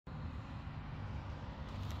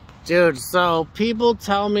Dude, so people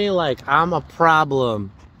tell me like I'm a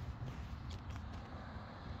problem.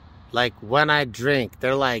 Like when I drink,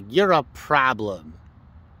 they're like, you're a problem.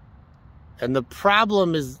 And the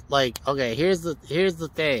problem is like, okay, here's the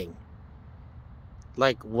thing.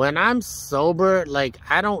 Like when I'm sober, like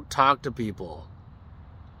I don't talk to people.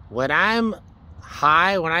 When I'm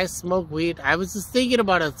high, when I smoke weed, I was just thinking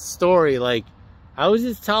about a story. Like I was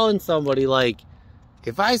just telling somebody, like,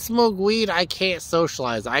 if I smoke weed, I can't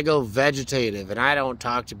socialize. I go vegetative and I don't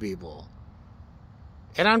talk to people.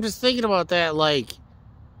 And I'm just thinking about that, like,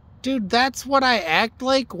 dude, that's what I act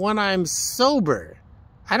like when I'm sober.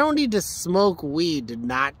 I don't need to smoke weed to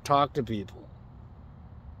not talk to people.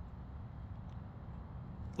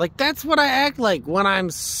 Like, that's what I act like when I'm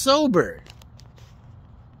sober.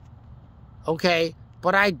 Okay?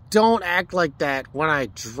 But I don't act like that when I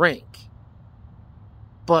drink.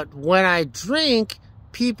 But when I drink,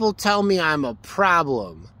 people tell me I'm a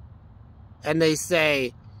problem. And they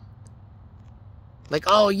say, like,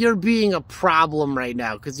 oh, you're being a problem right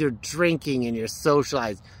now because you're drinking and you're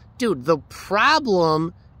socializing. Dude, the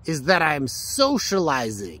problem is that I'm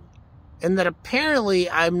socializing. And that apparently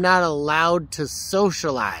I'm not allowed to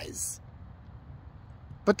socialize.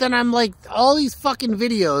 But then I'm like, all these fucking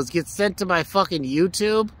videos get sent to my fucking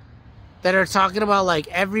YouTube that are talking about like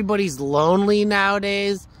everybody's lonely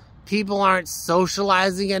nowadays. People aren't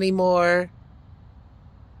socializing anymore.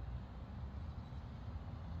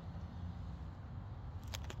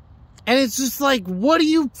 And it's just like, what do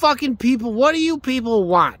you people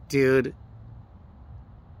want, dude?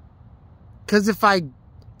 Because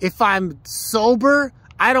if I'm sober,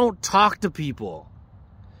 I don't talk to people.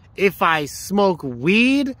 If I smoke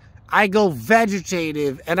weed, I go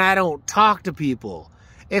vegetative and I don't talk to people.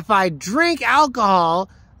 If I drink alcohol,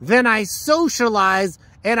 then I socialize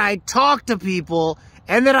and I talk to people,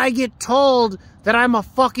 and then I get told that I'm a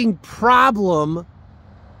fucking problem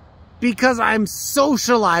because I'm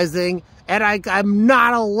socializing and I'm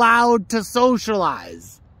not allowed to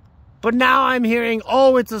socialize. But now I'm hearing,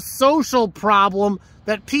 oh, it's a social problem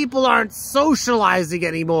that people aren't socializing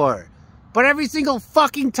anymore. But every single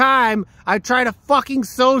fucking time I try to fucking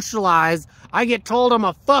socialize, I get told I'm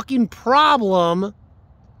a fucking problem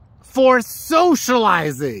for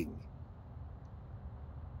socializing.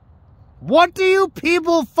 What do you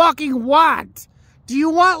people fucking want? Do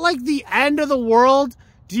you want like the end of the world?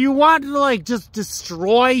 Do you want to like just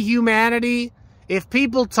destroy humanity? If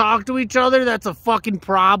people talk to each other, that's a fucking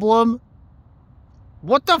problem.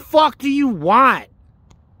 What the fuck do you want?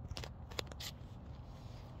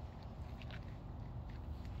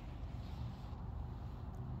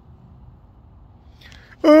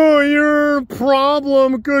 Oh, you're a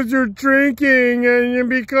problem because you're drinking, and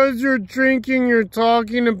because you're drinking, you're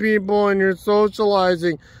talking to people and you're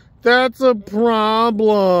socializing. That's a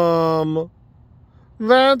problem.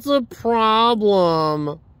 That's a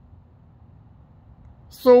problem.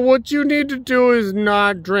 So what you need to do is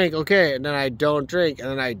not drink. Okay, and then I don't drink, and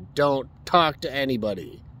then I don't talk to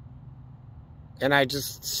anybody. And I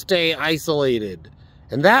just stay isolated.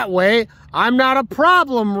 And that way, I'm not a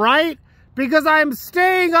problem, right? Because I'm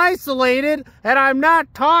staying isolated and I'm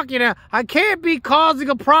not talking. I can't be causing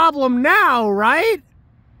a problem now, right?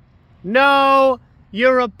 No,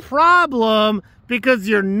 you're a problem because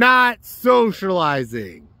you're not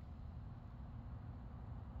socializing.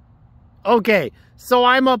 Okay, so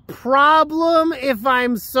I'm a problem if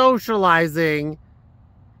I'm socializing,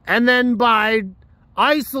 and then by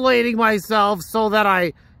isolating myself so that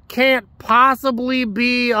I can't possibly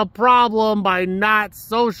be a problem by not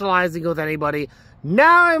socializing with anybody.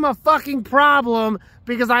 Now I'm a fucking problem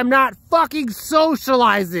because I'm not fucking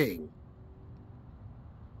socializing.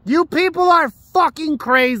 You people are fucking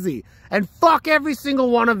crazy. And fuck every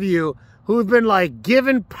single one of you who've been like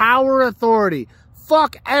given power authority.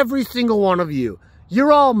 Fuck every single one of you.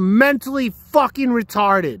 You're all mentally fucking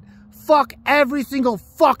retarded. Fuck every single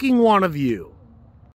fucking one of you.